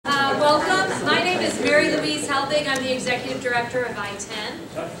Melvig. I'm the Executive Director of ITEN.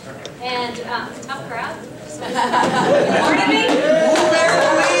 And, tough crowd. Good morning, me? Good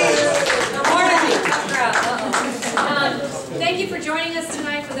morning, me. Tough crowd. Thank you for joining us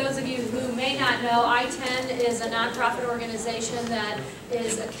tonight. For those of you who may not know, ITEN is a nonprofit organization that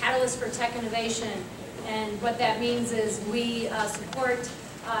is a catalyst for tech innovation. And what that means is we support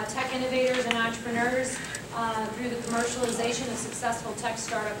tech innovators and entrepreneurs through the commercialization of successful tech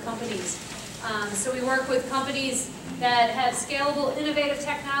startup companies. So we work with companies that have scalable, innovative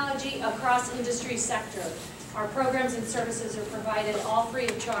technology across industry sector. Our programs and services are provided all free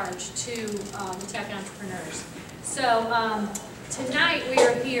of charge to tech entrepreneurs. So tonight we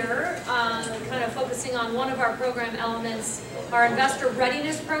are here kind of focusing on one of our program elements, our Investor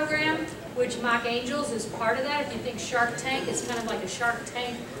Readiness program, which Mock Angels is part of that. If you think Shark Tank, it's kind of like a Shark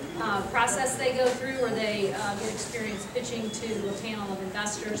Tank process they go through where they get experience pitching to a panel of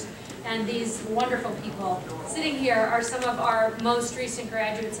investors. And these wonderful people sitting here are some of our most recent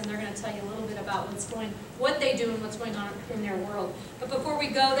graduates, and they're going to tell you a little bit about what they do and what's going on in their world. But before we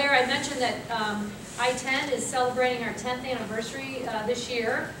go there, I mentioned that ITEN is celebrating our 10th anniversary this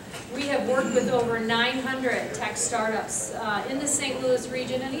year. We have worked with over 900 tech startups in the St. Louis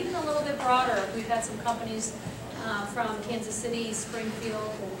region and even a little bit broader. We've had some companies from Kansas City,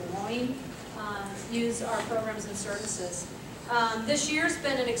 Springfield, and Des Moines use our programs and services. This year's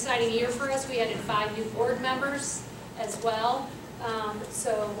been an exciting year for us. We added 5 new board members as well.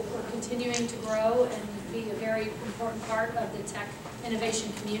 So we're continuing to grow and be a very important part of the tech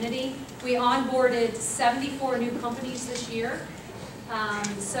innovation community. We onboarded 74 new companies this year.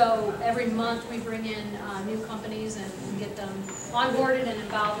 So every month we bring in new companies and get them onboarded and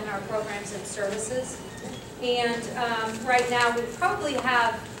involved in our programs and services. And right now we probably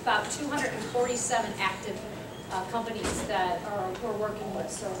have about 247 active companies that we're working with.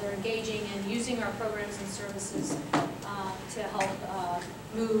 So they're engaging and using our programs and services to help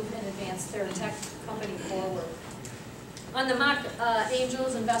move and advance their tech company forward. On the Mock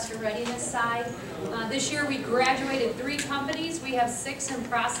Angels Investor Readiness side, this year we graduated 3 companies. We have 6 in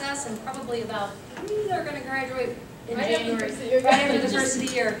process, and probably about 3 that are going to graduate in January, right after the first of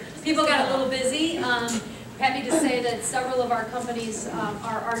the year. People got a little busy. Happy to say that several of our companies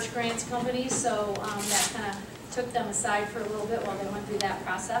are Arch Grants companies, so that kind of took them aside for a little bit while they went through that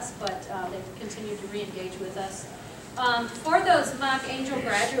process, but they've continued to re-engage with us. For those Mock Angel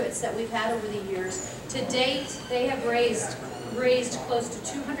graduates that we've had over the years, to date they have raised close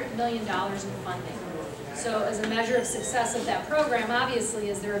to $200 million in funding. So as a measure of success of that program, obviously,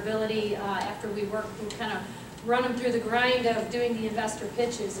 is their ability, after we kind of run them through the grind of doing the investor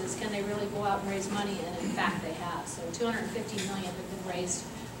pitches, is can they really go out and raise money, and in fact they have. So $250 million have been raised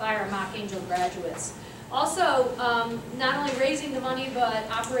by our Mock Angel graduates. Also, not only raising the money, but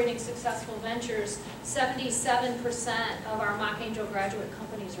operating successful ventures, 77% of our Mock Angel graduate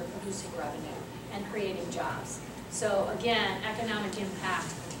companies are producing revenue and creating jobs. So again, economic impact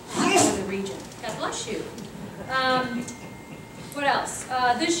for the region. God bless you. What else?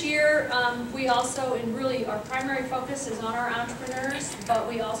 This year, we also, and really our primary focus is on our entrepreneurs, but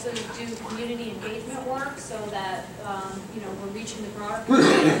we also do community engagement work so that we're reaching the broader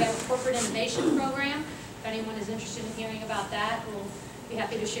community. We have a corporate innovation program. If anyone is interested in hearing about that, we'll be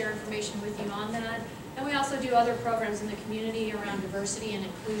happy to share information with you on that. And we also do other programs in the community around diversity and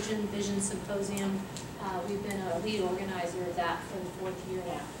inclusion, Vision Symposium. We've been a lead organizer of that for the 4th year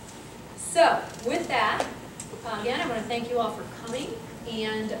now. So, with that, again, I want to thank you all for coming,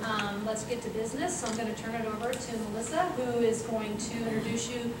 and let's get to business. So I'm going to turn it over to Melissa, who is going to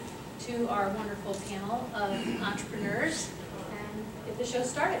introduce you to our wonderful panel of entrepreneurs and get the show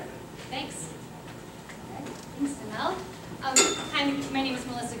started. Thanks. Thanks, Danelle. Hi, my name is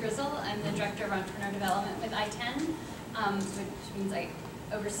Melissa Grizzle. I'm the Director of Entrepreneur Development with ITEN, which means I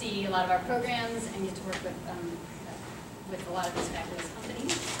oversee a lot of our programs and get to work with a lot of these fabulous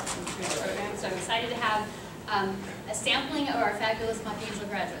companies through the program. So I'm excited to have a sampling of our fabulous Mock Angel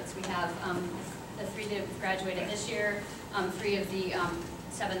graduates. We have the 3 that have graduated this year, 3 of the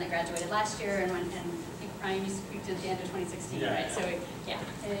 7 that graduated last year, and I think Brian, you speak to the end of 2016, right? So yeah.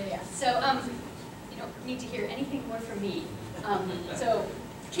 So you don't need to hear anything more from me. So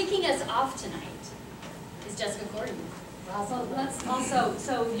kicking us off tonight is Jessica Gordon.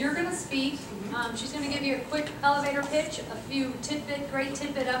 So you're going to speak. She's going to give you a quick elevator pitch, a few great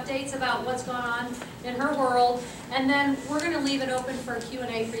tidbit updates about what's going on in her world, and then we're going to leave it open for a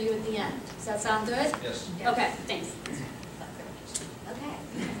Q&A for you at the end. Does that sound good? Yes. Okay, thanks. Okay.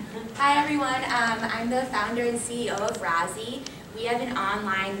 Hi everyone, I'm the founder and CEO of Razi. We have an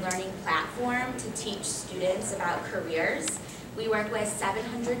online learning platform to teach students about careers. We work with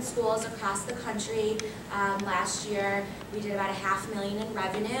 700 schools across the country. Last year, we did about $500,000 in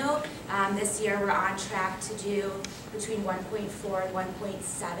revenue. This year, we're on track to do between 1.4 and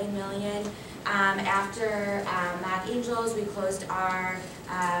 1.7 million. After Mock Angels, we closed our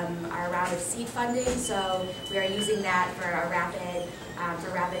round of seed funding, so we are using that for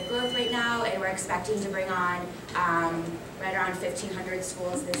rapid growth right now, and we're expecting to bring on right around 1,500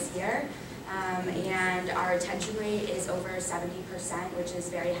 schools this year. And our retention rate is over 70%, which is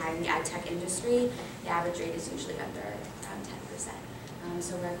very high in the ed tech industry. The average rate is usually under around 10%.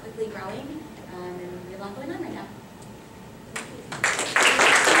 So we're quickly growing, and we have a lot going on right now.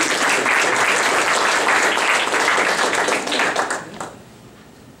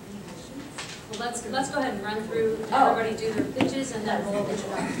 Let's go ahead and run through, everybody do their pitches, and then we'll open it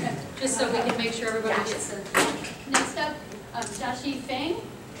up. Just so we can make sure everybody gets it. Next up, Joshi Fang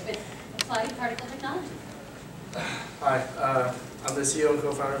with Applied Particle Technology. Hi, I'm the CEO and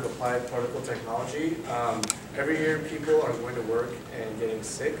co-founder of Applied Particle Technology. Every year people are going to work and getting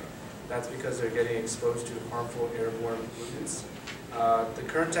sick. That's because they're getting exposed to harmful airborne pollutants. The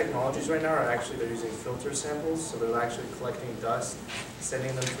current technologies right now are actually, they're using filter samples, so they're actually collecting dust,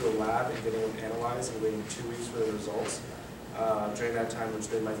 sending them to a lab and getting them analyzed and waiting 2 weeks for the results during that time which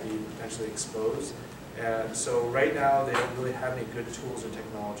they might be potentially exposed. And so right now they don't really have any good tools or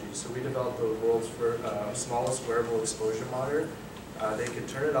technologies. So we developed the world's smallest wearable exposure monitor. They can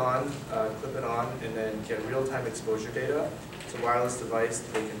turn it on, clip it on, and then get real-time exposure data. It's a wireless device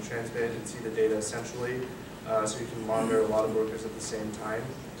that they can transmit and see the data essentially. So you can monitor a lot of workers at the same time.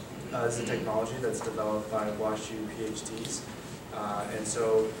 This is a technology that's developed by WashU PhDs. And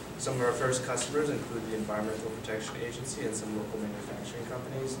so some of our first customers include the Environmental Protection Agency and some local manufacturing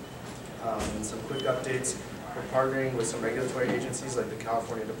companies. And some quick updates, we're partnering with some regulatory agencies like the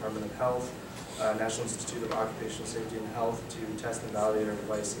California Department of Health, National Institute of Occupational Safety and Health to test and validate our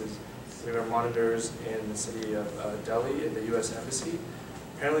devices. We have our monitors in the city of Delhi in the US Embassy.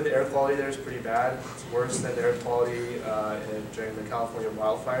 Apparently the air quality there is pretty bad. It's worse than the air quality during the California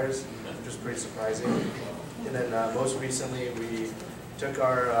wildfires, which is pretty surprising. And then most recently we took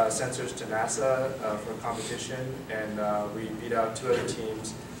our sensors to NASA for a competition, and we beat out 2 other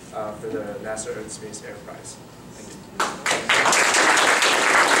teams for the NASA Earth Space Air Prize. Thank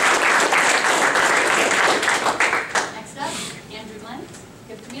Next up, Andrew Glenn,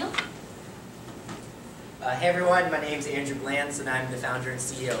 Gift Meal. Hey everyone, my name is Andrew Glantz and I'm the founder and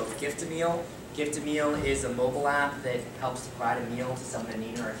CEO of Gift-A-Meal. Gift-A-Meal is a mobile app that helps to provide a meal to someone in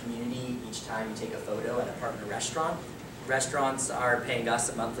need in our community each time you take a photo at a partner restaurant. Restaurants are paying us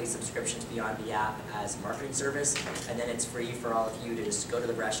a monthly subscription to be on the app as a marketing service, and then it's free for all of you to just go to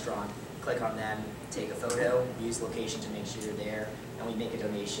the restaurant, click on them, take a photo, use location to make sure you're there, and we make a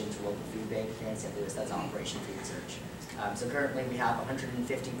donation to local food bank here in St. Louis. That's Operation Food Search. So currently we have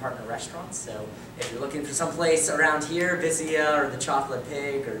 150 partner restaurants, so if you're looking for someplace around here, Vizia or the Chocolate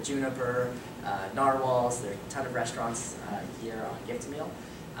Pig or Juniper, Narwhals, there are a ton of restaurants here on Gift-A-Meal.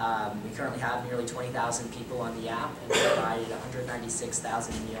 We currently have nearly 20,000 people on the app and provided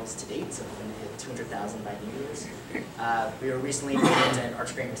 196,000 meals to date, so we're going to hit 200,000 by New Year's. We were recently named an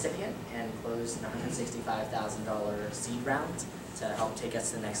Arch Grant recipient and closed an $165,000 seed round to help take us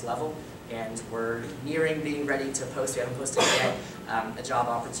to the next level. And we're nearing being ready to post, we haven't posted yet, a job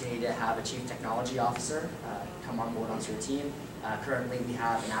opportunity to have a Chief Technology Officer come on board onto your team. Currently we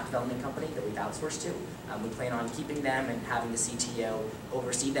have an app development company that we've outsourced to. We plan on keeping them and having the CTO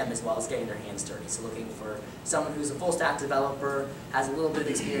oversee them as well as getting their hands dirty. So looking for someone who's a full stack developer, has a little bit of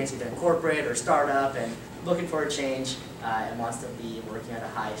experience either in corporate or startup and looking for a change and wants to be working at a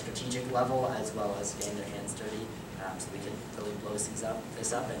high strategic level as well as getting their hands dirty so we can really blow this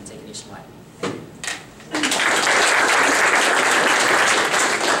up and take it nationwide. Thank you.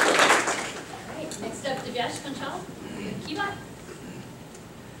 All right, next up, Divyesh Panchal, Keybot.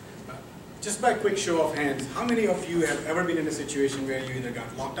 Just by quick show of hands, how many of you have ever been in a situation where you either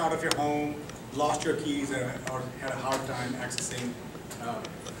got locked out of your home, lost your keys, or had a hard time accessing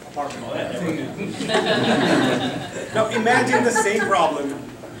apartment? Now imagine the same problem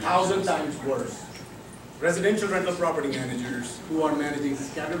 1,000 times worse. Residential rental property managers who are managing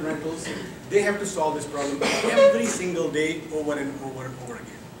scattered rentals, they have to solve this problem every single day over and over and over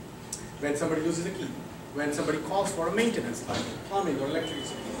again. When somebody loses a key, when somebody calls for a maintenance like plumbing or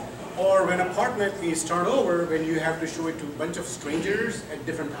electricity, or when an apartment is turned over, when you have to show it to a bunch of strangers at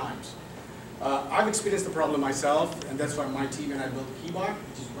different times. I've experienced the problem myself, and that's why my team and I built Keybot,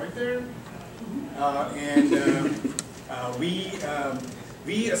 which is right there.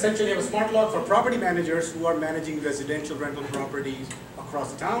 We essentially have a smart lock for property managers who are managing residential rental properties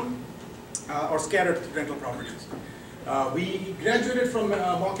across the town or scattered rental properties. We graduated from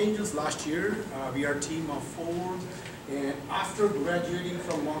Mock Angels last year. We are a team of 4. And after graduating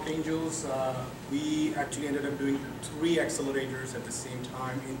from Mock Angels, we actually ended up doing 3 accelerators at the same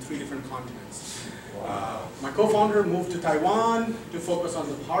time in 3 different continents. My co-founder moved to Taiwan to focus on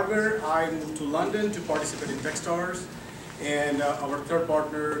the hardware. I moved to London to participate in Techstars. And our third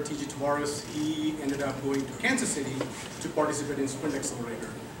partner, TG Tavares, he ended up going to Kansas City to participate in Sprint Accelerator.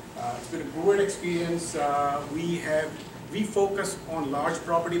 It's been a great experience. We focus on large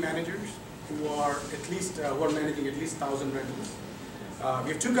property managers who are managing at least 1,000 rentals.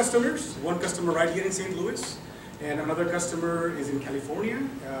 We have 2 customers. One customer right here in St. Louis, and another customer is in California.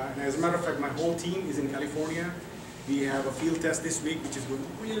 And as a matter of fact, my whole team is in California. We have a field test this week, which is going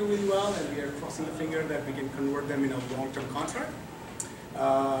really, really well, and we are crossing the finger that we can convert them in a long-term contract.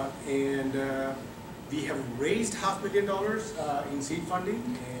 We have raised $500,000 in seed funding,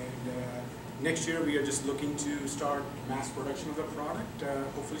 and next year we are just looking to start mass production of the product,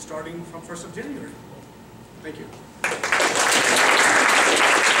 hopefully starting from 1st of January. Thank you.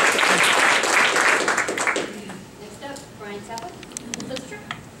 Next up, Brian Sapple, Blister.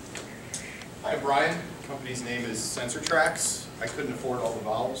 Hi, Brian. The company's name is SensorTrax. I couldn't afford all the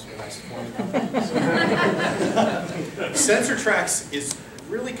vowels when I formed the company. SensorTrax is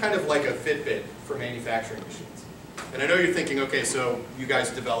really kind of like a Fitbit for manufacturing machines. And I know you're thinking, okay, so you guys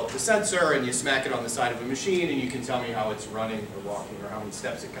developed a sensor and you smack it on the side of a machine and you can tell me how it's running or walking or how many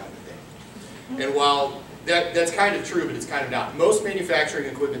steps it got a day. And while that's kind of true, but it's kind of not. Most manufacturing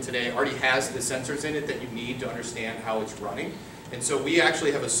equipment today already has the sensors in it that you need to understand how it's running. And so we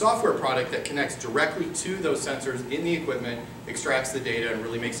actually have a software product that connects directly to those sensors in the equipment, extracts the data, and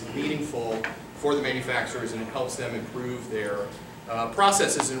really makes it meaningful for the manufacturers, and it helps them improve their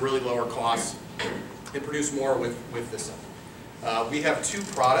processes and really lower costs and produce more with the stuff. We have 2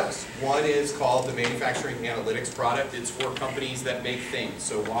 products. One is called the Manufacturing Analytics product. It's for companies that make things,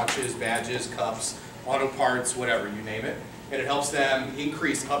 so watches, badges, cups, auto parts, whatever, you name it. And it helps them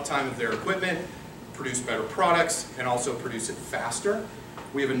increase uptime of their equipment, produce better products, and also produce it faster.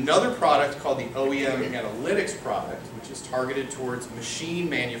 We have another product called the OEM Analytics product, which is targeted towards machine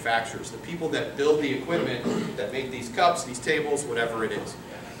manufacturers, the people that build the equipment that make these cups, these tables, whatever it is.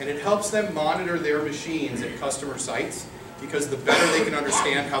 And it helps them monitor their machines at customer sites, because the better they can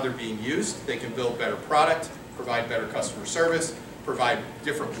understand how they're being used, they can build better product, provide better customer service, provide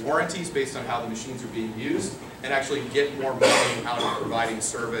different warranties based on how the machines are being used, and actually get more money out of providing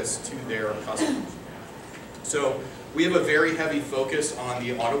service to their customers. So we have a very heavy focus on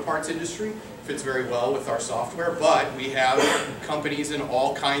the auto parts industry. Fits very well with our software, but we have companies in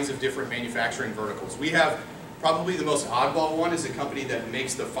all kinds of different manufacturing verticals. We have probably the most oddball one is a company that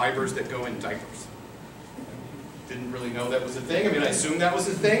makes the fibers that go in diapers. Didn't really know that was a thing. I mean, I assumed that was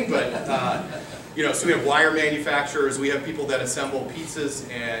a thing, but so we have wire manufacturers. We have people that assemble pizzas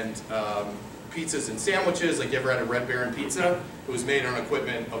and sandwiches. Like, you ever had a Red Baron pizza? It was made on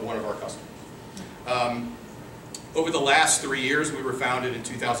equipment of one of our customers. Over the last 3 years, we were founded in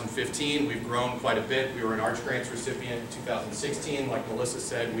 2015. We've grown quite a bit. We were an Arch Grants recipient in 2016. Like Melissa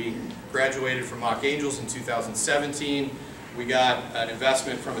said, we graduated from Mock Angels in 2017. We got an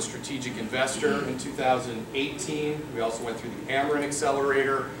investment from a strategic investor in 2018. We also went through the Amarin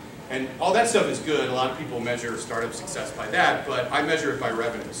Accelerator. And all that stuff is good. A lot of people measure startup success by that, but I measure it by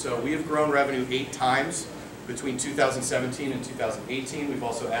revenue. So we have grown revenue 8 times between 2017 and 2018. We've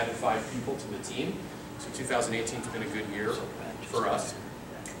also added 5 people to the team. So 2018 has been a good year for us.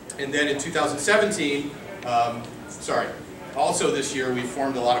 And then in 2017, also this year, we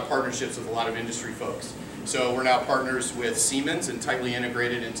formed a lot of partnerships with a lot of industry folks. So we're now partners with Siemens and tightly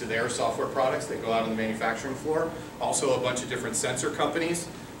integrated into their software products that go out on the manufacturing floor. Also a bunch of different sensor companies,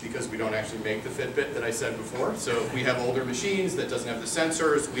 because we don't actually make the Fitbit that I said before. So if we have older machines that doesn't have the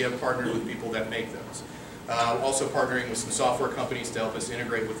sensors, we have partnered with people that make those. Also partnering with some software companies to help us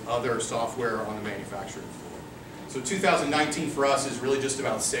integrate with other software on the manufacturing floor. So 2019 for us is really just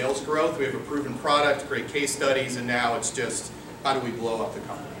about sales growth. We have a proven product, great case studies, and now it's just how do we blow up the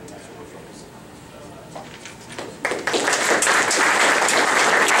company, and that's what we're focused on.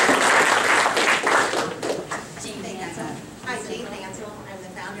 Jean Hansel. Hi, Jean Hansel. I'm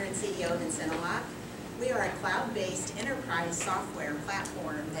the founder and CEO of Incentilock. We are a cloud-based enterprise software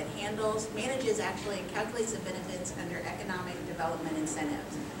platform that manages actually, and calculates the benefits under economic development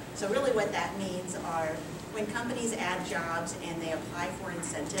incentives. So really what that means are when companies add jobs and they apply for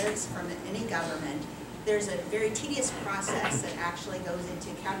incentives from any government, there's a very tedious process that actually goes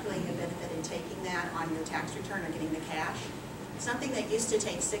into calculating the benefit and taking that on your tax return or getting the cash. Something that used to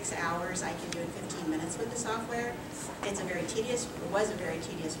take 6 hours, I can do in 15 minutes with the software. It was a very tedious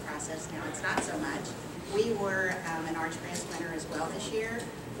process. Now it's not so much. We were an Arch Grants winner as well this year.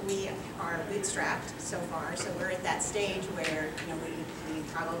 We are bootstrapped so far, so we're at that stage where we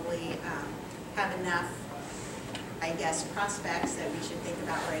probably have enough, I guess, prospects that we should think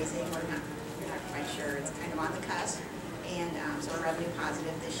about raising. We're not quite sure. It's kind of on the cusp, and so we're revenue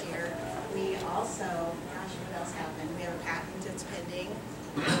positive this year. We also, gosh, what else happened? We have a patent that's pending,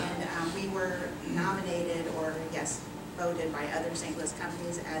 and we were nominated, or yes, voted by other St. Louis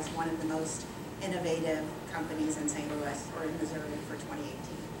companies as one of the most innovative companies in St. Louis or in Missouri for 2018.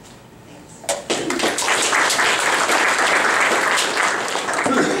 Thanks.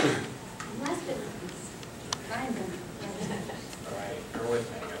 Last but not least, Ryan Bennett. All right, bear with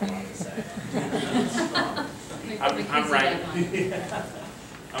me, I got a lot to say. I'm Ryan.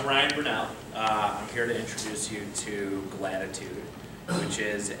 I'm Ryan Burnell. I'm here to introduce you to Gratitude, which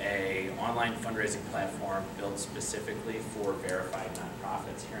is an online fundraising platform built specifically for verified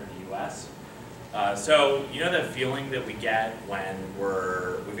nonprofits here in the U.S. So you know that feeling that we get when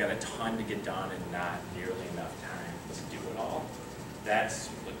we've got a ton to get done and not nearly enough time to do it all? That's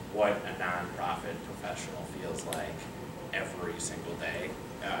what a nonprofit professional feels like every single day,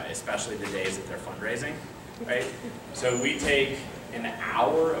 especially the days that they're fundraising, right? So we take an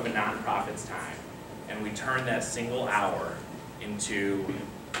hour of a nonprofit's time and we turn that single hour into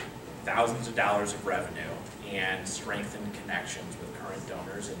thousands of dollars of revenue and strengthen connections with current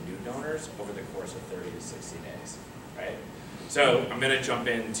donors and new donors over the course of 30 to 60 days, right? So I'm going to jump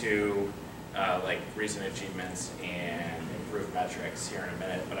into like recent achievements and improved metrics here in a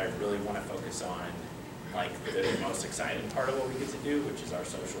minute, but I really want to focus on like the most exciting part of what we get to do, which is our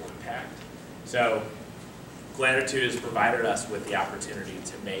social impact. So Gratitude has provided us with the opportunity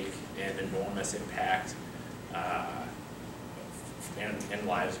to make an enormous impact in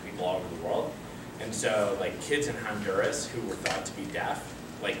lives of people all over the world. And so like kids in Honduras who were thought to be deaf,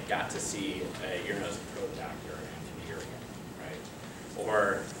 like got to see a ear, nose, and throat doctor and can hear again, right?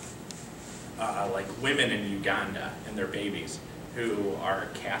 Or like women in Uganda and their babies who are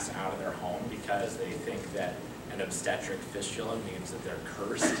cast out of their home because they think that an obstetric fistula means that they're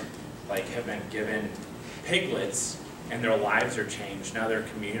cursed, like have been given piglets and their lives are changed. Now their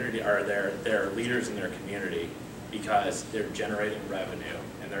community, or they're leaders in their community because they're generating revenue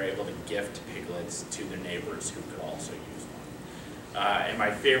and they're able to gift piglets to their neighbors who could also use one. And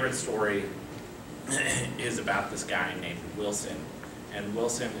my favorite story is about this guy named Wilson. And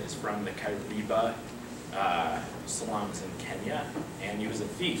Wilson is from the Kariba slums in Kenya, and he was a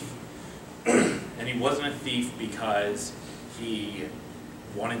thief. And he wasn't a thief because he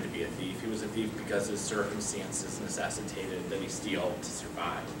wanted to be a thief. He was a thief because his circumstances necessitated that he steal to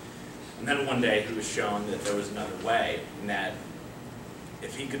survive. And then one day he was shown that there was another way, and that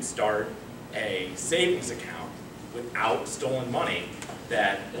if he could start a savings account without stolen money,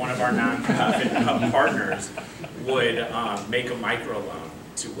 that one of our nonprofit partners would make a microloan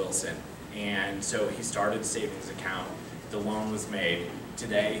to Wilson. And so he started a savings account. The loan was made.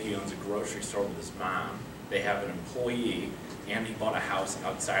 Today he owns a grocery store with his mom. They have an employee, and he bought a house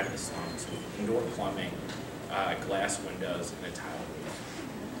outside of the slums with indoor plumbing, glass windows, and a tile roof.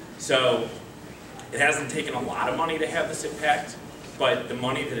 So it hasn't taken a lot of money to have this impact, but the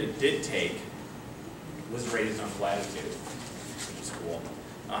money that it did take was raised on Gratitude, which is cool.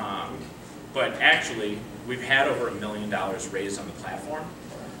 But actually, we've had over $1 million raised on the platform.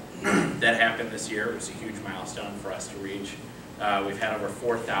 That happened this year. It was a huge milestone for us to reach. We've had over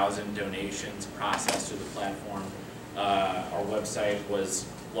 4,000 donations processed through the platform. Our website was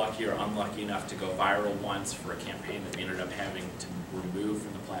lucky or unlucky enough to go viral once for a campaign that we ended up having to remove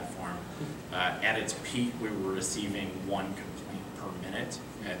from the platform. At its peak, we were receiving 1 complaint per minute,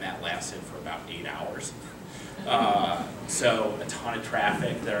 and that lasted for about 8 hours. So a ton of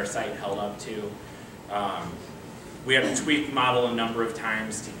traffic that our site held up to. We have tweaked the model a number of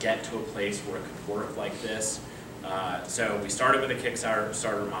times to get to a place where it could work like this. So we started with a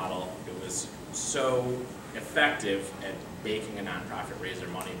Kickstarter model. It was so effective at making a nonprofit raise their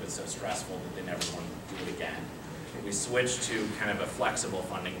money, but so stressful that they never wanted to do it again. We switched to kind of a flexible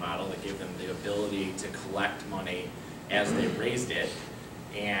funding model that gave them the ability to collect money as they raised it,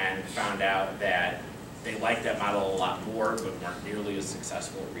 and found out that they liked that model a lot more, but weren't nearly as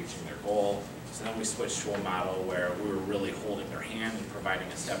successful at reaching their goal. So then we switched to a model where we were really holding their hand and providing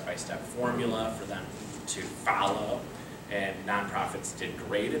a step-by-step formula for them to follow. And nonprofits did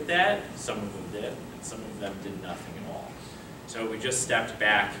great at that. Some of them did, and some of them did nothing at all. So we just stepped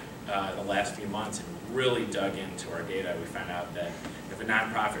back the last few months and really dug into our data. We found out that if a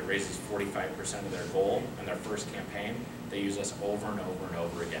nonprofit raises 45% of their goal in their first campaign, they use us over and over and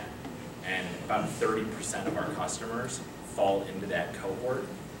over again. And about 30% of our customers fall into that cohort.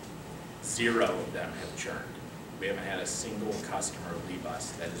 0 of them have churned. We haven't had a single customer leave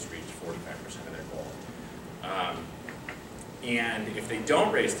us that has reached 45% of their goal. And if they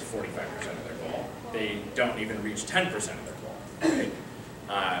don't raise to 45% of their goal, they don't even reach 10% of their goal,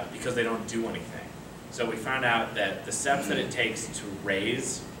 right? Because they don't do anything. So we found out that the steps that it takes to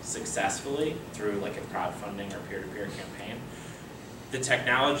raise successfully through like a crowdfunding or peer-to-peer campaign, the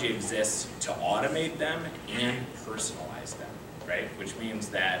technology exists to automate them and personalize them, right? Which means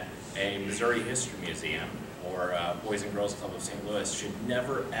that a Missouri History Museum or Boys and Girls Club of St. Louis should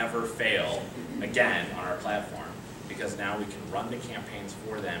never ever fail again on our platform, because now we can run the campaigns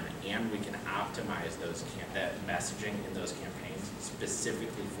for them and we can optimize those that messaging in those campaigns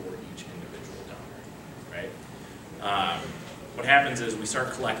specifically for each individual donor, right? What happens is we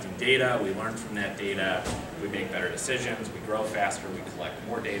start collecting data, we learn from that data, we make better decisions, we grow faster, we collect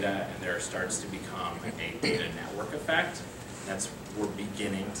more data, and there starts to become a data network effect. We're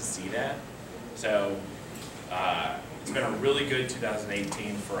beginning to see that. So it's been a really good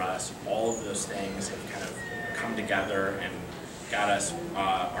 2018 for us. All of those things have kind of come together and got us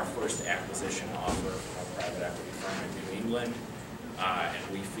our first acquisition offer from a private equity firm in New England,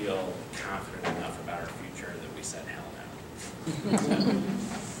 and we feel confident enough about our future that we said hell no.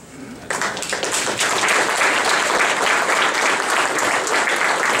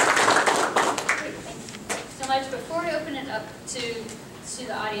 So much. Before we open it up to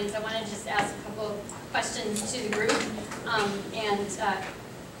the audience, I want to just ask a couple questions to the group, and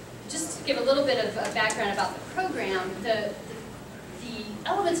just to give a little bit of background about the program. The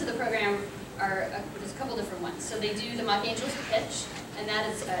elements of the program are there's a couple different ones. So they do the Mock Angels pitch, and that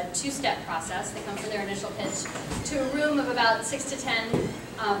is a 2-step process. They come for their initial pitch to a room of about 6 to 10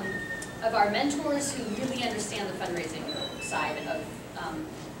 of our mentors who really understand the fundraising side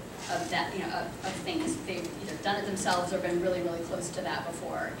of that, of things. They've either done it themselves or been really, really close to that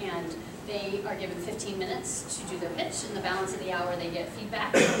before. And they are given 15 minutes to do their pitch, and the balance of the hour they get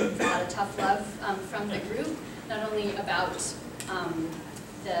feedback, a lot of tough love from the group, not only about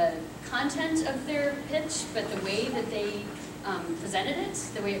the content of their pitch, but the way that they presented it,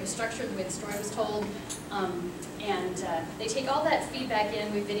 the way it was structured, the way the story was told. And they take all that feedback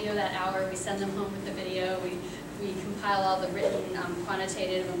in, we video that hour, we send them home with the video, we compile all the written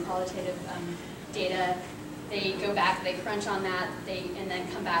quantitative and qualitative data. They go back, they crunch on that, and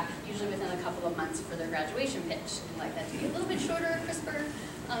then come back usually within a couple of months for their graduation pitch. And like that to be a little bit shorter, crisper,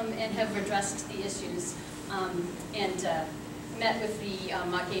 and have addressed the issues. And met with the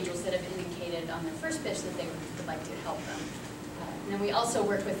Mock Angels that have indicated on their first pitch that they would like to help them. And then we also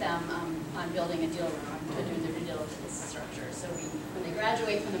work with them on building a deal room, on doing their due diligence structure. So when they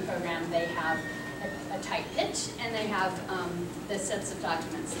graduate from the program, they have a tight pitch, and they have the sets of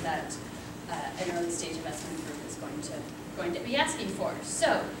documents that an early stage investment group is going to be asking for.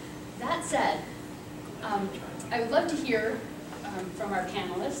 So that said, I would love to hear from our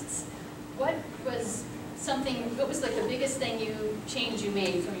panelists what was like the biggest change you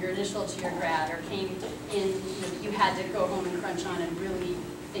made from your initial to your grad, or came in you had to go home and crunch on and really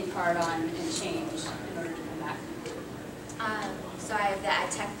think hard on and change in order to come back? So I have the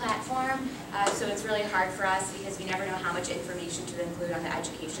EdTech platform, so it's really hard for us because we never know how much information to include on the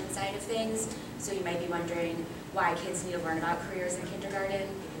education side of things. So you might be wondering why kids need to learn about careers in kindergarten,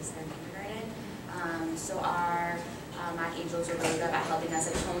 because they're in kindergarten. So our Mock Angels are really good about helping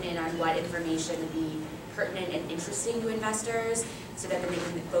us hone in on what information would be pertinent and interesting to investors, so that then they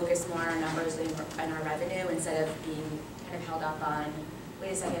can focus more on our numbers and our revenue instead of being kind of held up on,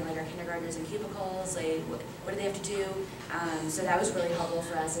 wait a second, like our kindergartners in cubicles, like what do they have to do? So that was really helpful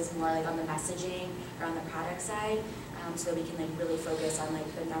for us, is more like on the messaging or on the product side, so that we can like really focus on like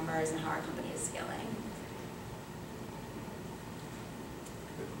the numbers and how our company is scaling.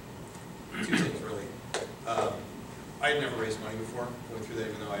 Two things really. I had never raised money before going through that,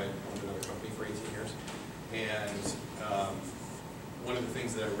 even though I had owned another company for 18 years. And one of the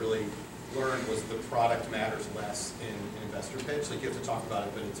things that I really learned was the product matters less in an investor pitch. Like, you have to talk about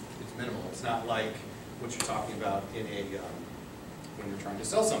it, but it's minimal. It's not like what you're talking about in when you're trying to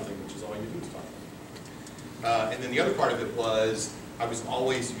sell something, which is all you do is talk about it. And then the other part of it was, I was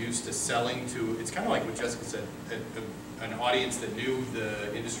always used to selling to, it's kind of like what Jessica said, an audience that knew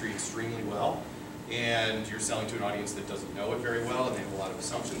the industry extremely well. And you're selling to an audience that doesn't know it very well, and they have a lot of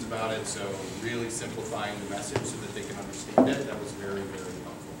assumptions about it, so really simplifying the message so that they can understand it, that was very, very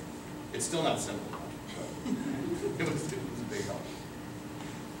helpful. It's still not simple, but it was a big help.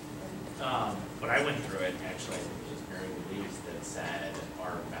 When I went through it, actually, I think it was Mary Louise that said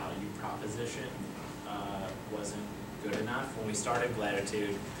our value proposition wasn't good enough. When we started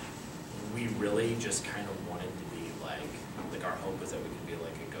Gratitude, we really just kind of wanted to be like our hope was that we could be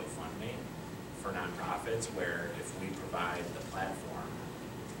like a GoFundMe. for nonprofits where if we provide the platform,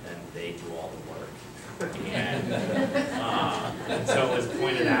 then they do all the work. And so it was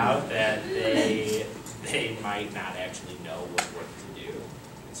pointed out that they might not actually know what work to do.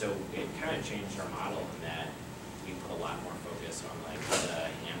 And so it kind of changed our model in that we put a lot more focus on like the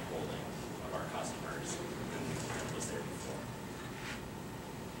hand-holding of our customers than was there before.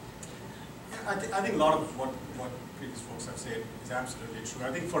 Yeah, I think a lot of what previous folks have said is absolutely true.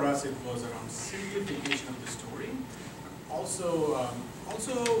 I think for us it was around simplification of the story. Also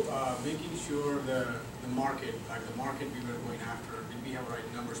making sure the market, like the market we were going after, did we have the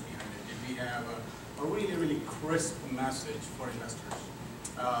right numbers behind it? Did we have a really, really crisp message for investors?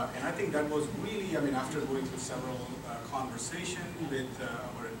 And I think that was really, I mean, after going through several conversations with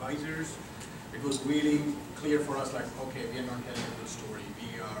our advisors, it was really clear for us, like, okay, we are not telling a good story.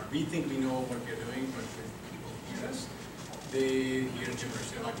 We think we know what we're doing, but when people hear us, they hear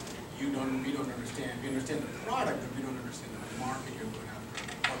gibberish. They're like, we don't understand. We understand the product, but we don't understand the market you're going after.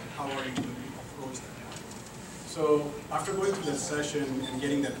 How are you going to approach that market? So after going through that session and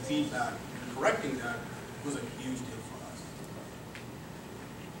getting that feedback and correcting that was a huge deal for us.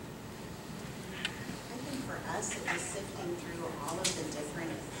 I think for us, it was sifting through all of the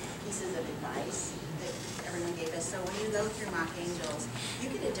different pieces of advice that everyone gave us. So when you go through Mock Angels, you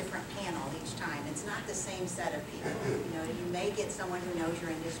get a different panel each time. It's not the same set of people. You know, you may get someone who knows your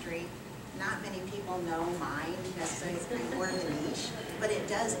industry. Not many people know mine necessarily. It's kind of more of a niche, but it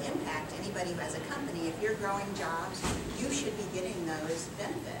does impact anybody who has a company. If you're growing jobs, you should be getting those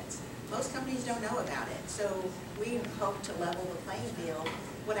benefits. Most companies don't know about it, so we hope to level the playing field.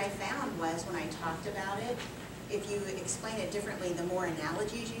 What I found was when I talked about it, if you explain it differently, the more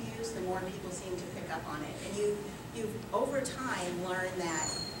analogies you use, the more people seem to pick up on it. And you over time learn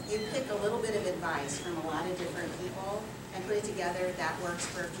that you pick a little bit of advice from a lot of different people and put it together, that works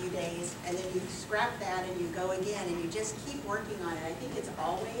for a few days, and then you scrap that and you go again and you just keep working on it. I think it's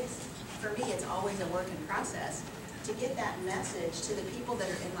always, for me, it's always a work in process to get that message to the people that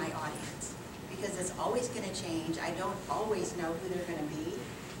are in my audience, because it's always going to change. I don't always know who they're going to be.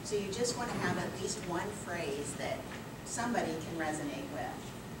 So you just want to have at least one phrase that somebody can resonate with.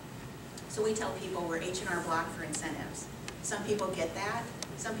 So we tell people we're H&R Block for incentives. Some people get that.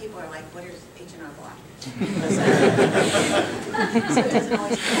 Some people are like, what is H&R Block? So it doesn't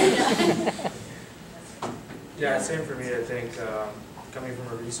always Yeah, same for me. I think coming from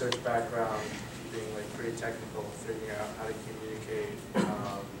a research background, being like pretty technical, figuring out how to communicate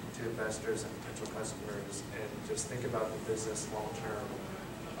to investors and potential customers, and just think about the business long term.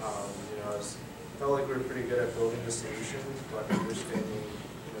 You know, I felt like we were pretty good at building the solution, but understanding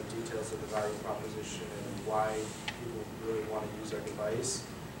details of the value proposition and why people really want to use our device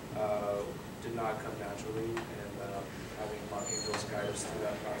did not come naturally, and having Mock Angels guide us through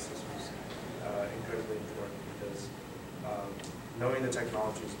that process was incredibly important, because knowing the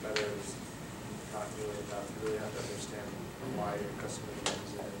technology is better is not really enough. You really have to understand why your customer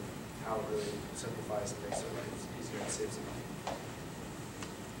uses it and how it really simplifies and makes their lives easier and saves them money.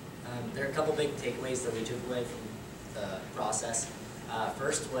 There are a couple big takeaways that we took away from the process.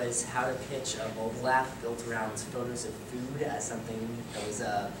 First was how to pitch a mobile app built around photos of food as something that was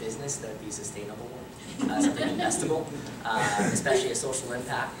a business that would be sustainable, something investable, especially a social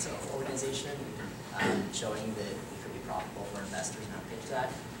impact organization, showing that it could be profitable for investors and how to pitch that.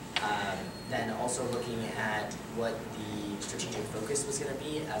 Then also looking at what the strategic focus was going to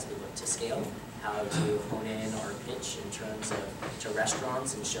be as we look to scale, how to hone in our pitch in terms of to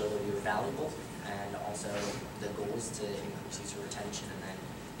restaurants and show that we were valuable, and also the goals to increase user retention. And then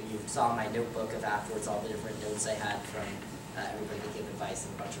if you saw my notebook of afterwards, all the different notes I had from everybody that gave advice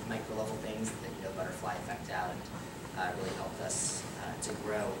and a bunch of micro level things that, butterfly effect out, and really helped us to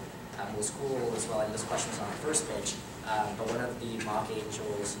grow. What was cool as well, and this question was on the first pitch, but one of the Mock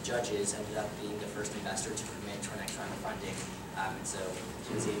Angels judges ended up being the first investor to commit to our next round of funding. And so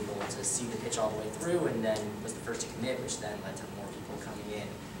he was able to see the pitch all the way through, and then was the first to commit, which then led to more people coming in.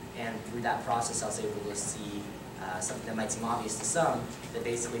 And through that process, I was able to see something that might seem obvious to some, that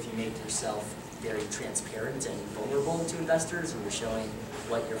basically if you make yourself very transparent and vulnerable to investors, and you're showing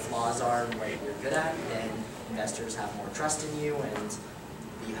what your flaws are and what you're good at, then investors have more trust in you, and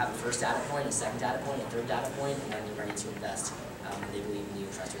you have a first data point, a second data point, a third data point, and then you're ready to invest. And they believe in you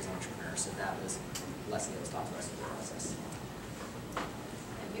and trust you as an entrepreneur. So that was a lesson that was taught to us in the process.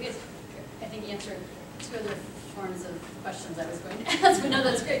 You guys, I think, answered two other forms of questions I was going to ask, but no,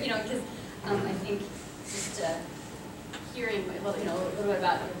 that's great, because I think just hearing a little bit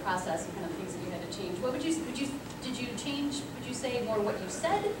about your process and kind of things that you had to change. What did you change, would you say more what you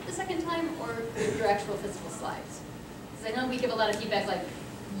said the second time, or your actual physical slides? Because I know we give a lot of feedback, like,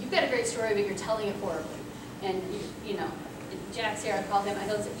 you've got a great story, but you're telling it horribly. And, you know, Jack's here, I called him, I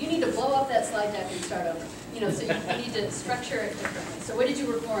told him, you need to blow up that slide deck and start over. You know, so you need to structure it differently. So what did you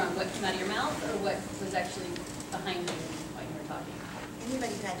work more on? What came out of your mouth, or what was actually behind you while you were talking?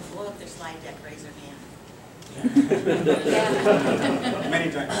 Anybody who had to blow up their slide deck, raise their hand.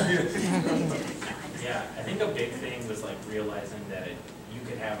 Many times. Yeah, I think a big thing was like realizing that you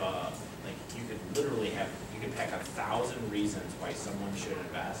could have you could literally have, you could pick 1,000 reasons why someone should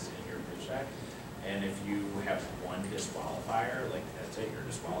invest in your pitch deck. And if you have one disqualifier, like that's it, you're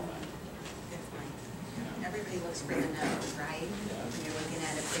disqualified. Everybody looks for the nose, right? When you're looking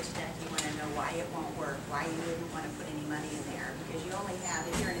at a pitch deck, you want to know why it won't work, why you wouldn't want to put any money in there. Because you only have,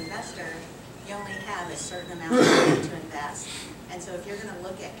 if you're an investor, you only have a certain amount of money to invest. And so if you're going to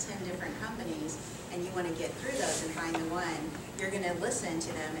look at 10 different companies and you want to get through those and find the one, you're going to listen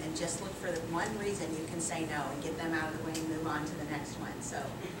to them and just look for the one reason you can say no and get them out of the way and move on to the next one. So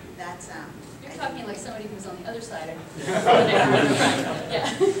that's You're talking like somebody who's on the other side of yeah.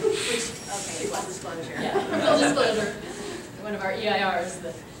 which, okay, full disclosure. Yeah, full disclosure. One of our EIRs.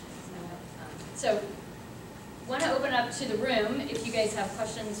 So, want to open up to the room if you guys have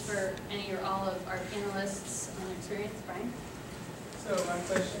questions for any or all of our panelists on their experience. Brian? So my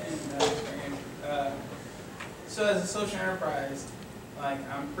question is, so as a social enterprise, like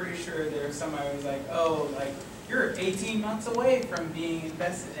I'm pretty sure there's somebody who's like, oh, like you're 18 months away from being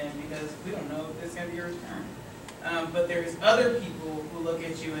invested in because we don't know if there's going to be a return. But there's other people who look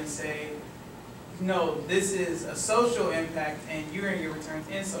at you and say, no, this is a social impact and you're going to get returns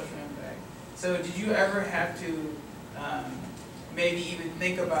in social impact. So did you ever have to maybe even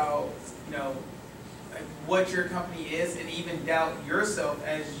think about, you know, like what your company is and even doubt yourself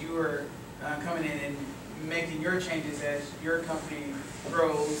as you are coming in and making your changes as your company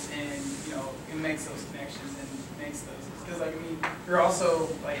grows and, you know, it makes those connections and makes those, because like, I mean, you're also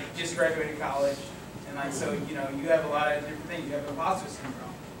like just graduated college and like, so, you know, you have a lot of different things. You have imposter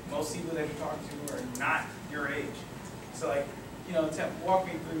syndrome. Most people that you talk to are not your age. So like, you know, walk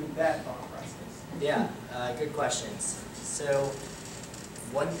me through that thought process. Yeah, good questions. So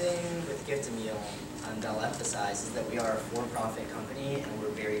one thing with Gift a Meal that I'll emphasize is that we are a for-profit company and we're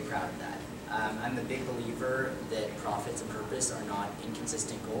very proud of that. I'm a big believer that profits and purpose are not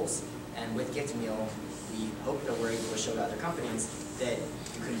inconsistent goals, and with Gift a Meal, we hope that we're able to show to other companies that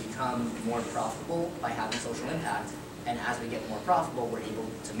you can become more profitable by having social impact, and as we get more profitable, we're able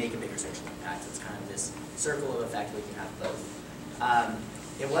to make a bigger social impact. It's kind of this circle of effect we can have both.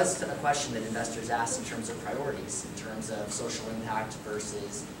 It was a question that investors asked in terms of priorities, in terms of social impact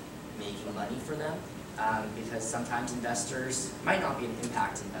versus making money for them, because sometimes investors might not be an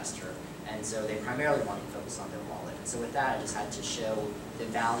impact investor, and so they primarily want to focus on their wallet. And so with that, I just had to show the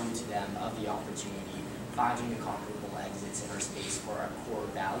value to them of the opportunity, finding the comparable exits in our space for our core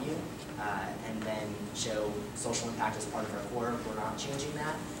value, and then show social impact as part of our core. We're not changing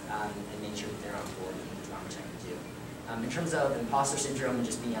that, and make sure that they're on board and do how much I can do. In terms of imposter syndrome and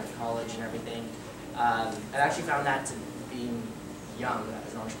just being out of college and everything, I've actually found that to being young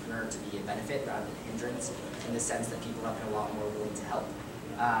as an entrepreneur to be a benefit rather than a hindrance, in the sense that people have been a lot more willing to help.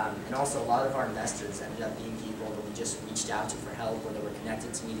 And also a lot of our investors ended up being people that we just reached out to for help, or that were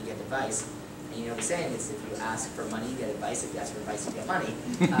connected to me to get advice. And you know the saying is, if you ask for money, you get advice. If you ask for advice, you get money.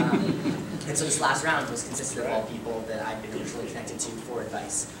 And so this last round was consisted of all people that I've been mutually connected to for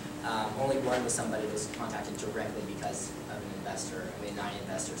advice. Only one was somebody who was contacted directly because of an investor. I made 9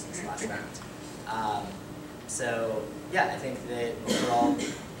 investors in this last round. So yeah, I think that overall,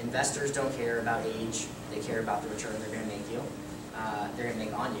 investors don't care about age. They care about the return they're going to make you. They're going to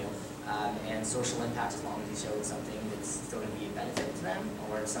make on you. And social impact, as long as you show it's something that's still going to be a benefit to them,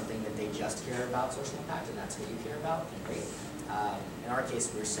 or it's something that they just care about social impact, and that's what you care about, then great. In our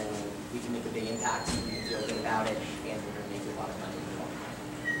case, we're saying we can make a big impact, we can feel good about it, and we're going to make you a lot of money.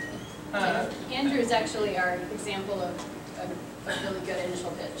 Andrew is actually our example of a really good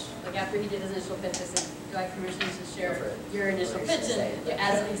initial pitch. Like after he did his initial pitch, I said, do I have permission to share your initial pitch? And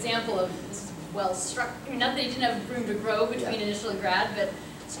as an example of this is well structured, I mean, not that he didn't have room to grow between initial and grad, but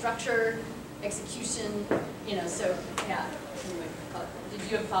structure, execution, you know, so yeah. Anyway, did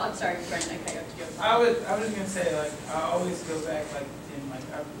you have thoughts? Sorry, Brent, I cut you off. Did you have thoughts? I was just gonna say, like, I always go back, like, in like,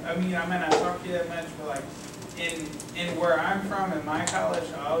 I mean, I might not talk to you that much, but like, in where I'm from, in my college,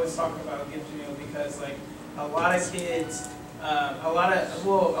 I always talk about Gift a Meal because like a lot of kids, a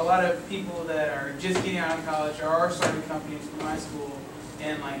lot of people that are just getting out of college or are starting companies through my school,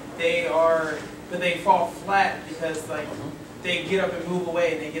 and like but they fall flat because like they get up and move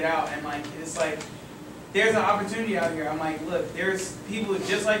away and they get out, and like it's like there's an opportunity out here. I'm like, look, there's people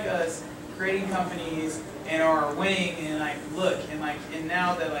just like us creating companies and are winning, and like look, and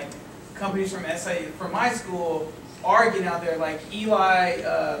now that like companies from SIU, from my school, are getting out there, like Eli's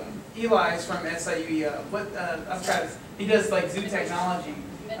from SIU. I'm trying to, he does like zoo technology.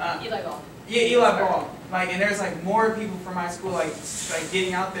 Eli Ball. Yeah, Eli Ball. Like, and there's like more people from my school like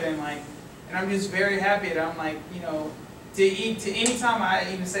getting out there, and I'm just very happy that I'm like, you know, to any time I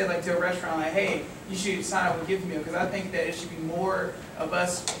even say like to a restaurant like, hey, you should sign up with Gift Meal, because I think that it should be more of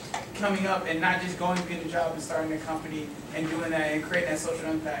us coming up and not just going to get a job and starting a company and doing that and creating that social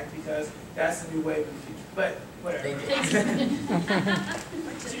impact, because that's the new wave of the future. But whatever.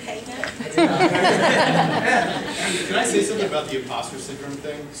 Can I say something about the imposter syndrome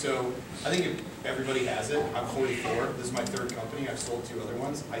thing? So I think if everybody has it. I'm 44. This is my third company. I've sold 2 other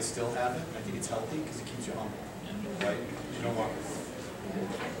ones. I still have it. I think it's healthy because it keeps you humble. Right? You don't want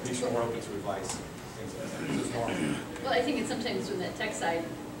makes you more open to advice. Things like that. It's normal. Well, I think it's sometimes when that tech side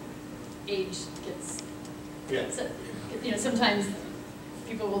age gets, Yeah. so, you know, sometimes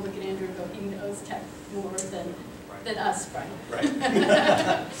people will look at Andrew and go, he knows tech more than us, Brian. Right.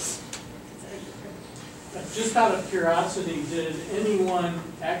 Just out of curiosity, did anyone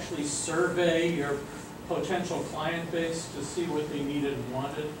actually survey your potential client base to see what they needed and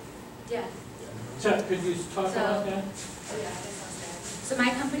wanted? Yeah. Could you talk about that? Oh yeah, that sounds good. So my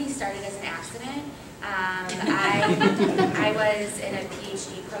company started as an accident. I was in a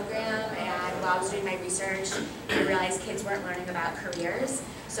PhD program, and while I was doing my research, I realized kids weren't learning about careers.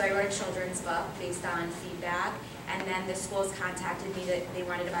 So I wrote a children's book based on feedback, and then the schools contacted me that they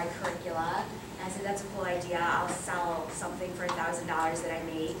wanted to buy curricula. And I said, that's a cool idea. I'll sell something for $1,000 that I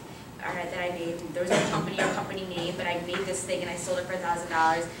made. There was no company or company name, but I made this thing and I sold it for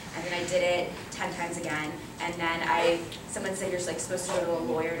 $1,000, and then I did it 10 times again. And then someone said you're like supposed to go to a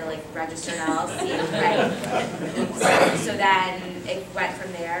lawyer to like register an LLC, right? So then it went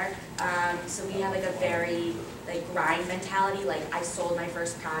from there. So we have like a very like grind mentality. Like I sold my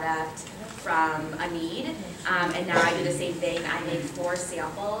first product from a need, and now I do the same thing. I make 4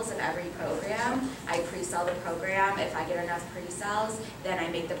 samples of every program. I pre-sell the program. If I get enough pre-sales, then I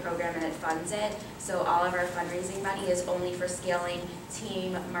make the program and it funds it. So all of our fundraising money is only for scaling,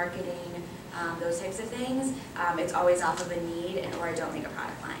 team, marketing, those types of things. It's always off of a need, or I don't make a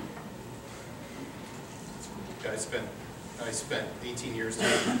product line. Yeah, I spent 18 years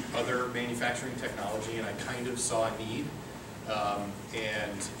doing other manufacturing technology, and I kind of saw a need.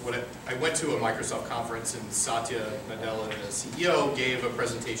 And I went to a Microsoft conference, and Satya Nadella, the CEO, gave a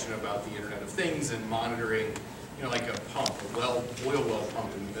presentation about the Internet of Things and monitoring, you know, like a pump, oil well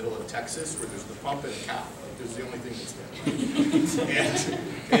pump in the middle of Texas, where there's the pump and a cow. Like, there's the only thing that's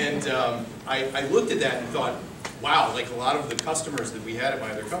there. I looked at that and thought, wow, like a lot of the customers that we had at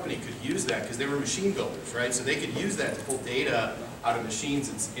my other company could use that because they were machine builders, right? So they could use that to pull data out of machines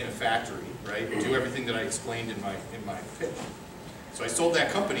in a factory, right? And do everything that I explained in my pitch. So I sold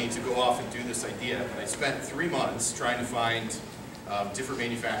that company to go off and do this idea. And I spent 3 months trying to find different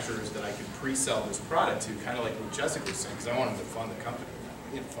manufacturers that I could pre-sell this product to, kind of like what Jessica was saying, because I wanted to fund the company,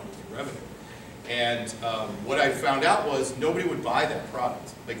 you know, fund the revenue. And what I found out was nobody would buy that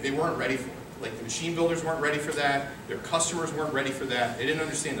product. Like they weren't ready for it. Like the machine builders weren't ready for that, their customers weren't ready for that, they didn't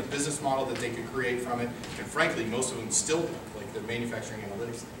understand the business model that they could create from it, and frankly, most of them still don't, like the manufacturing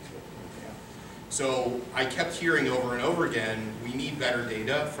analytics things. Yeah. So I kept hearing over and over again, we need better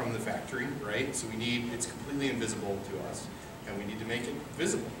data from the factory, right? So it's completely invisible to us, and we need to make it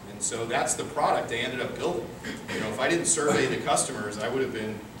visible. And so that's the product I ended up building. You know, if I didn't survey the customers, I would have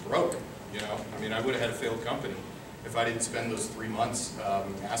been broke, you know? I mean, I would have had a failed company if I didn't spend those 3 months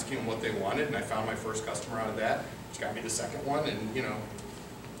asking them what they wanted, and I found my first customer out of that, which got me the second one, and you know,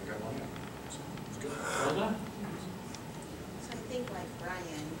 I got one now. So it's good. Well done. So I think like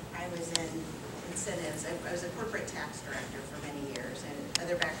Brian, I was in incentives. I was a corporate tax director for many years, and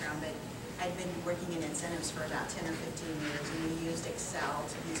other background, but I'd been working in incentives for about 10 or 15 years, and we used Excel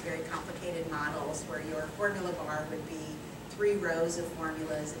to these very complicated models where your formula bar would be 3 rows of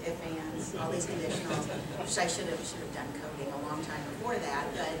formulas, if, ands, all these conditionals, which I should have done coding a long time before that,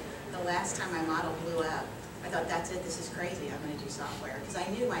 but the last time my model blew up, I thought, that's it, this is crazy, I'm going to do software. Because I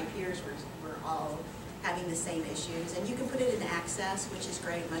knew my peers were all having the same issues, and you can put it in Access, which is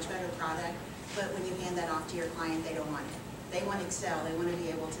great, much better product, but when you hand that off to your client, they don't want it. They want Excel, they want to be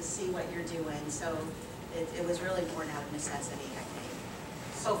able to see what you're doing, so it was really born out of necessity, I think,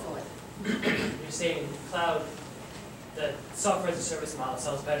 hopefully. You're saying cloud, the software as a service model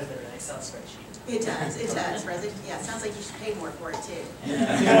sounds better than an Excel spreadsheet. It does, right? Yeah, it sounds like you should pay more for it too.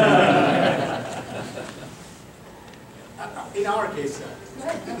 In our case,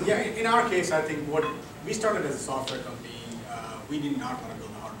 in our case, I think we started as a software company. We did not want to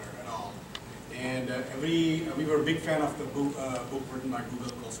build hardware at all. And we were a big fan of the book written by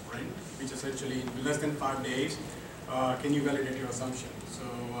Google called Sprint, which essentially in less than 5 days, can you validate your assumption? So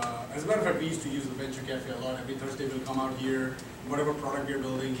as a matter of fact, we used to use the Venture Cafe a lot. Every Thursday we'll come out here, whatever product we're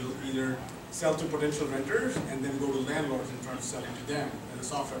building, we'll either sell to potential renters and then go to landlords and try to sell it to them as a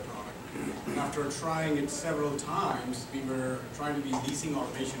software product. And after trying it several times, we were trying to be a leasing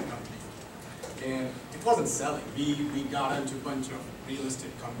automation company. And it wasn't selling. We got into a bunch of real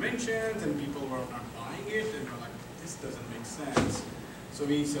estate conventions and people were not buying it and we're like, this doesn't make sense. So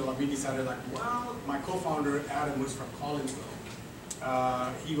we decided like, well, my co-founder, Adam, was from Collinsville.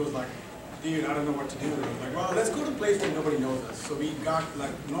 He was like, dude, I don't know what to do. And I was like, well, let's go to a place where nobody knows us. So we got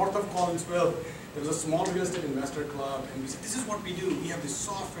like north of Collinsville, there was a small real estate investor club, and we said, this is what we do. We have this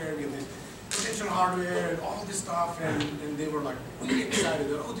software, we have this potential hardware, and all this stuff, and they were like really excited.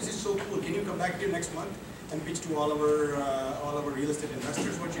 Oh, this is so cool. Can you come back here next month and pitch to all of our real estate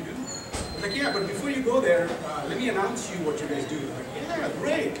investors what you do? I was like, yeah, but before you go there, let me announce you what you guys do. I was like, yeah,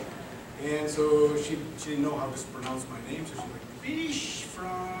 great. And so she didn't know how to pronounce my name, so she was like, Fish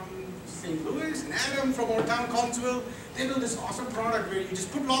from St. Louis and Adam from our town, Collinsville. They build this awesome product where you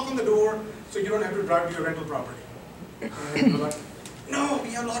just put lock on the door so you don't have to drive to your rental property. And we're like, no, we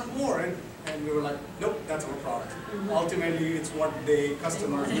have a lot more. And we were like, nope, that's our product. Ultimately, it's what the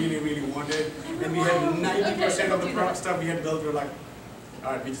customers really, really wanted. And we had 90% of the product stuff we had built. We were like,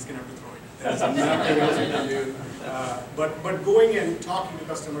 all right, we're just going to have to throw it. There's nothing else we can do. But going and talking to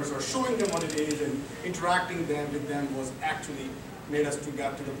customers or showing them what it is and interacting with them was actually made us to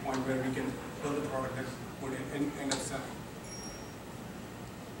get to the point where we can build a product that would end up selling.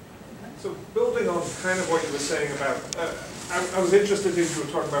 So building on kind of what you were saying about, I was interested in you were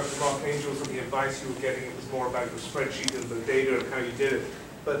talking about the Mark Angels and the advice you were getting. It was more about your spreadsheet and the data and how you did it.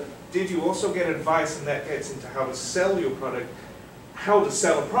 But did you also get advice, and that gets into how to sell your product, how to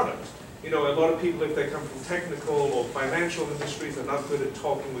sell a product? You know, a lot of people, if they come from technical or financial industries, are not good at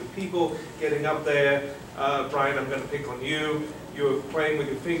talking with people, getting up there. Brian, I'm going to pick on you. You were playing with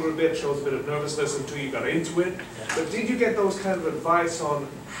your finger a bit, shows a bit of nervousness until you got into it. But did you get those kind of advice on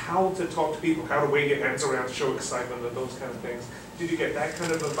how to talk to people, how to wave your hands around, show excitement, and those kind of things? Did you get that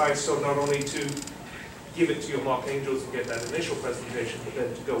kind of advice, so not only to give it to your Mark Angels and get that initial presentation, but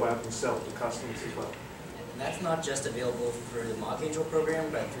then to go out and sell to customers as well? And that's not just available through the Mark Angel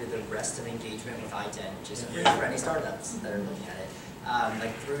program, but through the rest of engagement with ITEN, which is free for any startups that are looking at it.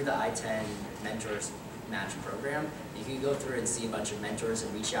 Like through the ITEN Mentors Match program, you can go through and see a bunch of mentors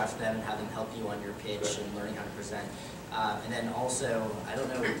and reach out to them and have them help you on your pitch and learning how to present. And then also, I don't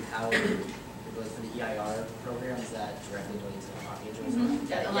know how it goes for the EIR programs that directly relates to Mark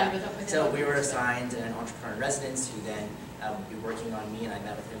Angels. So we were assigned an entrepreneur in residence who then would be working on me, and I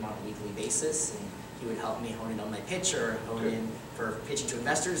met with him on a weekly basis. And he would help me hone in on my pitch, or hone in for pitching to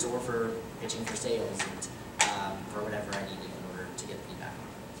investors or for pitching for sales, and for whatever I needed in order to get feedback.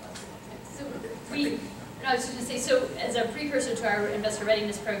 So I was just going to say, so as a precursor to our investor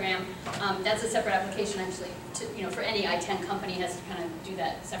readiness program, that's a separate application actually. For any I-10 company has to kind of do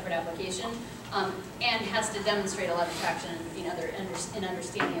that separate application, and has to demonstrate a lot of traction in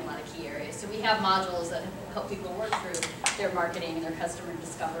understanding a lot of key areas. So we have modules that help people work through their marketing, their customer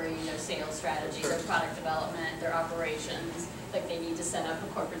discovery, their sales strategy, their product development, their operations. Like they need to set up a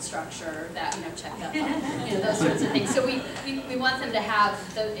corporate structure, that check that, those sorts of things. So we want them to have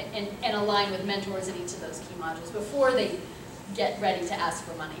and align with mentors in each of those key modules before they get ready to ask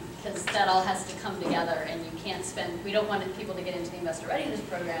for money, because that all has to come together, and you can't spend. We don't want people to get into the investor readiness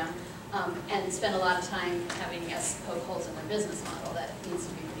program and spend a lot of time having us poke holes in their business model. That needs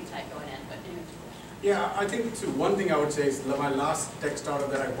to be pretty tight going in. But anyway. Yeah, I think one thing I would say is my last tech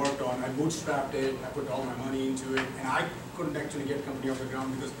startup that I worked on, I bootstrapped it, I put all my money into it, and I couldn't actually get a company off the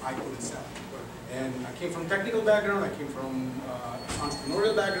ground because I couldn't sell. And I came from technical background, I came from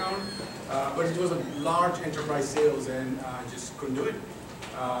entrepreneurial background, but it was a large enterprise sales, and I just couldn't do it.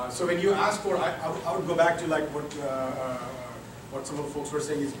 So when you ask for, I would go back to like what some of the folks were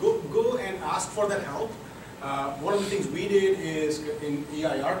saying is go and ask for that help. One of the things we did is in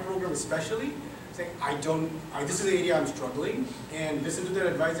EIR program especially, say this is the area I'm struggling, and listen to their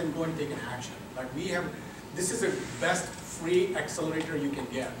advice and go and take an action. Like this is the best free accelerator you can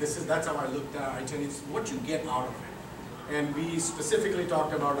get. That's how I looked at ITEN. It's what you get out of it. And we specifically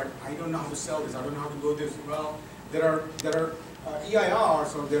talked about like, I don't know how to sell this, I don't know how to go this. Well, there are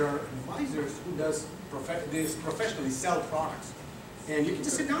EIRs, or there are advisors who they professionally sell products. And you can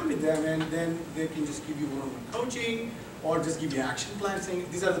just sit down with them, and then they can just give you one-on-one coaching, or just give you action plans saying,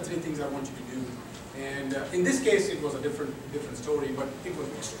 these are the 3 things I want you to do. And in this case, it was a different story, but it was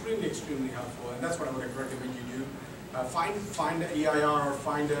extremely, extremely helpful. And that's what I would recommend you do. Find an EIR or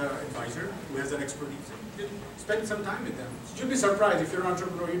find an advisor who has an expertise. And spend some time with them. You'll be surprised, if you're an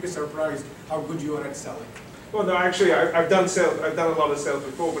entrepreneur, you'll be surprised how good you are at selling. Well, no, actually, I've done sales. I've done a lot of sales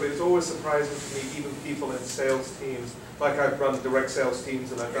before, but it's always surprising to me, even people in sales teams. Like I've run direct sales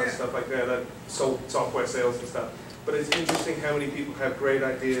teams and I've done stuff like that. I've sold software sales and stuff. But it's interesting how many people have great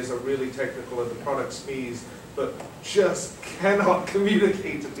ideas, are really technical, and the product SMEs, but just cannot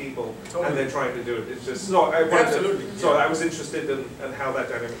communicate to people, and they're trying to do it. It's just so. I was interested in how that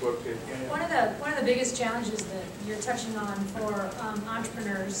dynamic worked here. One of the biggest challenges that you're touching on for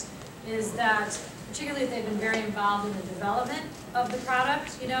entrepreneurs is that, particularly if they've been very involved in the development of the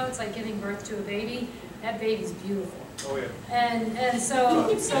product, you know, it's like giving birth to a baby. That baby's beautiful. Oh yeah. And so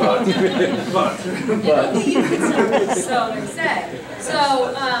they say.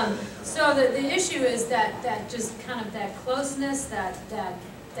 So the issue is that just kind of that closeness, that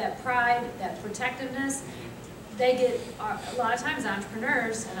pride, that protectiveness. They get, a lot of times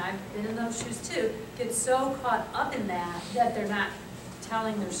entrepreneurs, and I've been in those shoes too, get so caught up in that they're not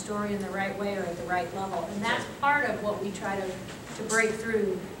telling their story in the right way or at the right level. And that's part of what we try to break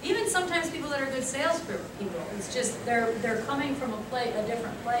through. Even sometimes people that are good sales people, it's just they're coming from a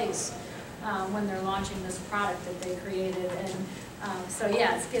different place when they're launching this product that they created. And so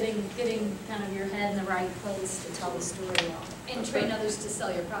yeah, it's getting kind of your head in the right place to tell the story well. And train others to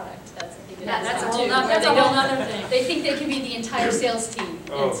sell your product. That's, I think, that's a whole other thing. They think they can be the entire sales team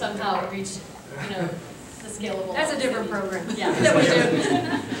and somehow reach, you know, the scalable. That's a different program. Yeah, that we do.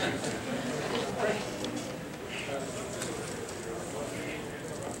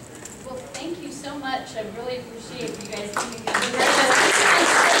 Well, thank you so much. I really appreciate you guys coming.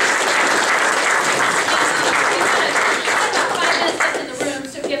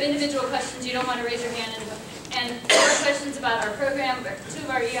 If you have individual questions, you don't want to raise your hand. And if there are questions about our program, two of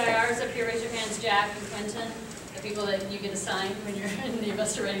our EIRs up here, raise your hands, Jack and Quentin, the people that you get assigned when you're in the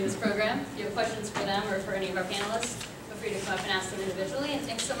Investor Readiness program. If you have questions for them or for any of our panelists, feel free to come up and ask them individually. And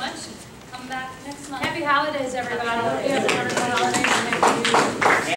thanks so much. Come back next month. Happy holidays, everybody. Happy holidays. Thank you.